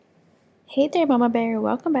Hey there, Mama Bear.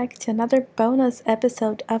 Welcome back to another bonus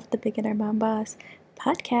episode of the Beginner Mom Boss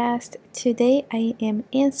podcast. Today I am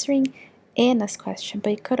answering Anna's question,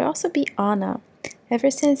 but it could also be Anna. Ever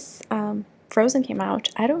since Frozen came out,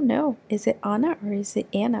 I don't know. Is it Anna or is it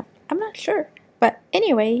Anna? I'm not sure. But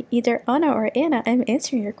anyway, either Anna or Anna, I'm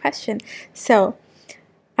answering your question. So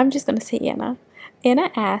I'm just going to say Anna.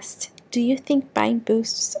 Anna asked, do you think buying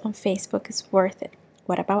boosts on Facebook is worth it?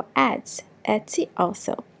 What about ads? Etsy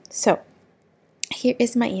also. So here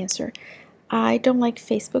is my answer. I don't like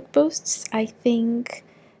Facebook posts. I think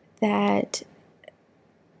that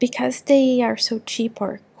because they are so cheap,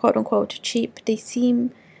 or quote unquote cheap, they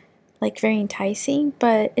seem like very enticing,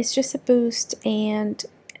 but it's just a boost and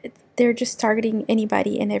they're just targeting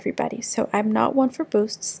anybody and everybody. So I'm not one for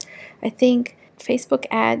boosts. I think Facebook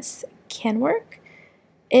ads can work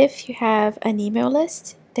if you have an email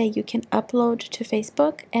list that you can upload to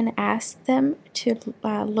Facebook and ask them to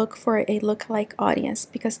look for a lookalike audience,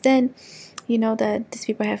 because then you know that these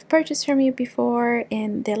people have purchased from you before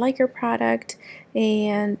and they like your product,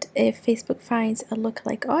 and if Facebook finds a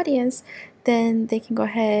lookalike audience, then they can go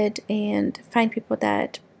ahead and find people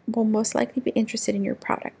that will most likely be interested in your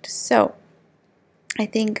product. So I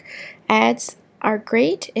think ads are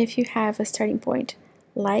great if you have a starting point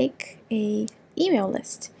like a email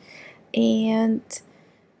list. And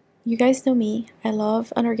you guys know me, I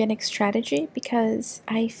love an organic strategy because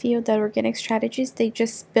I feel that organic strategies, they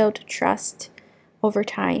just build trust over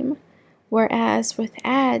time. Whereas with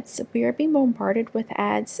ads, we are being bombarded with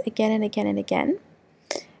ads again and again and again.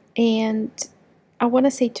 And I want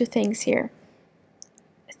to say two things here.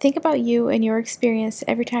 Think about you and your experience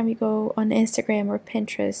every time you go on Instagram or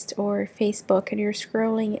Pinterest or Facebook and you're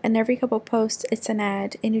scrolling, and every couple posts it's an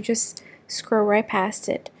ad and you just scroll right past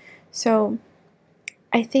it. So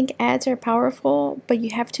I think ads are powerful, but you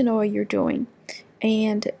have to know what you're doing.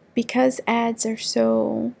 And because ads are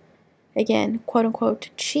so, again, quote unquote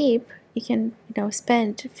cheap, you can,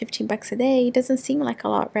 spend $15 a day. It doesn't seem like a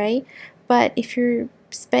lot, right? But if you're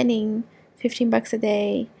spending $15 a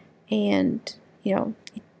day and,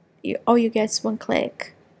 all you get is one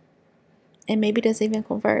click and maybe it doesn't even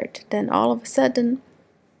convert, then all of a sudden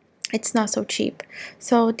it's not so cheap.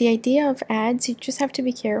 So the idea of ads, you just have to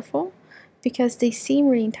be careful because they seem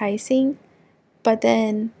really enticing, but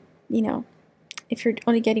then, if you're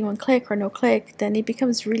only getting one click or no click, then it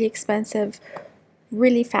becomes really expensive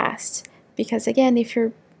really fast. Because again, if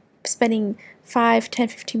you're spending $5,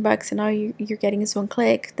 $10, $15 and all you're getting is one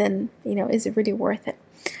click, then, is it really worth it?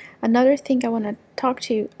 Another thing I want to talk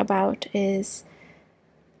to you about is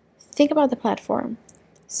think about the platform.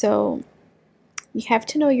 So you have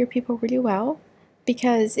to know your people really well,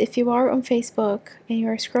 because if you are on Facebook and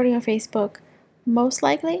you're scrolling on Facebook, most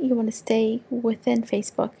likely you want to stay within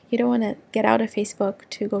Facebook. You don't want to get out of Facebook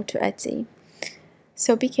to go to Etsy.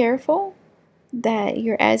 So be careful that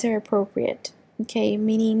your ads are appropriate. Okay,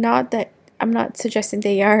 meaning not that I'm not suggesting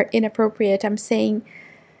they are inappropriate. I'm saying,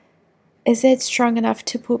 is it strong enough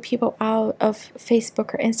to pull people out of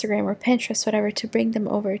Facebook or Instagram or Pinterest, whatever, to bring them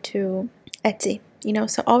over to Etsy?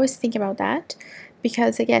 So always think about that.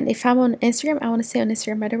 Because again, if I'm on Instagram, I want to stay on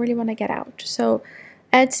Instagram. I don't really want to get out. So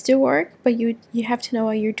ads do work, but you have to know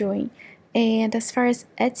what you're doing. And as far as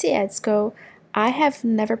Etsy ads go, I have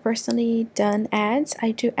never personally done ads.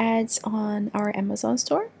 I do ads on our Amazon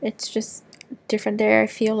store. It's just different there. I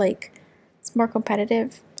feel like it's more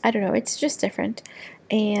competitive. I don't know. It's just different.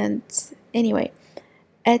 And anyway,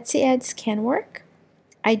 Etsy ads can work.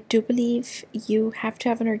 I do believe you have to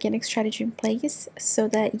have an organic strategy in place so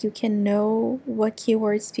that you can know what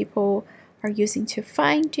keywords people are using to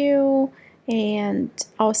find you, and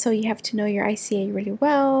also you have to know your ICA really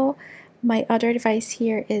well. My other advice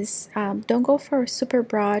here is don't go for super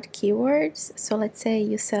broad keywords. So let's say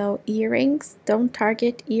you sell earrings, don't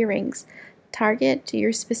target earrings. Target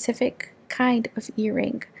your specific kind of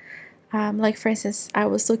earring. Like for instance, today I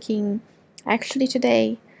was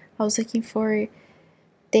looking for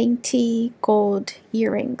dainty gold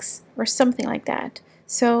earrings or something like that.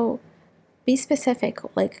 So be specific,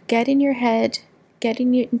 like get in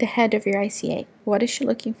the head of your ICA. What is she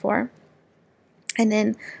looking for? And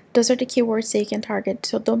then those are the keywords that you can target.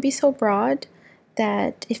 So don't be so broad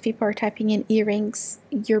that if people are typing in earrings,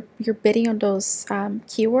 you're bidding on those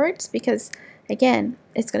keywords, because again,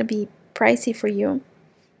 it's going to be pricey for you.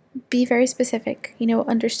 Be very specific.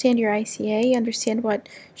 Understand your ICA, understand what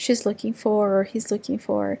she's looking for or he's looking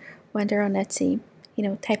for when they're on Etsy,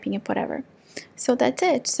 typing up whatever. So that's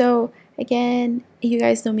it. So again, you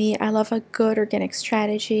guys know me. I love a good organic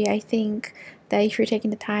strategy. I think that if you're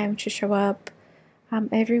taking the time to show up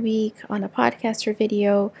every week on a podcast or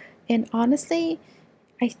video, and honestly,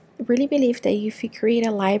 I really believe that if you create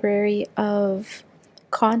a library of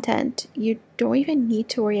content, you don't even need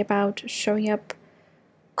to worry about showing up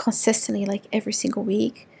consistently, like every single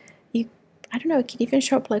week. You, I don't know, it can even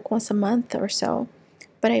show up like once a month or so.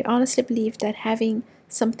 But I honestly believe that having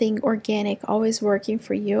something organic always working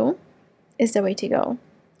for you is the way to go.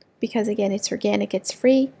 Because again, it's organic, it's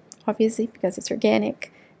free, obviously, because it's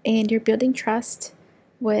organic, and you're building trust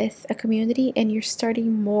with a community, and you're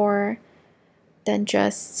starting more than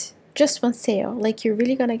just one sale. Like, you're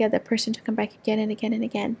really gonna get that person to come back again and again and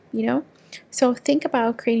again, you know? So think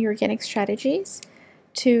about creating organic strategies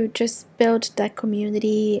to just build that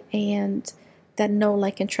community and that know,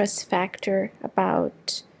 like, and trust factor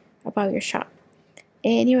about your shop.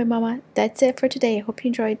 Anyway, Mama, that's it for today. I hope you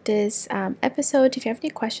enjoyed this episode. If you have any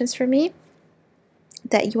questions for me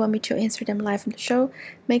that you want me to answer them live on the show,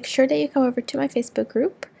 make sure that you come over to my Facebook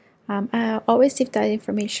group. I'll always leave that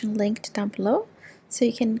information linked down below. So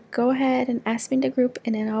you can go ahead and ask me in the group,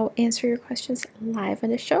 and then I'll answer your questions live on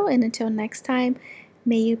the show. And until next time,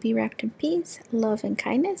 may you be wrapped in peace, love, and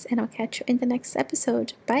kindness, and I'll catch you in the next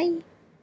episode. Bye!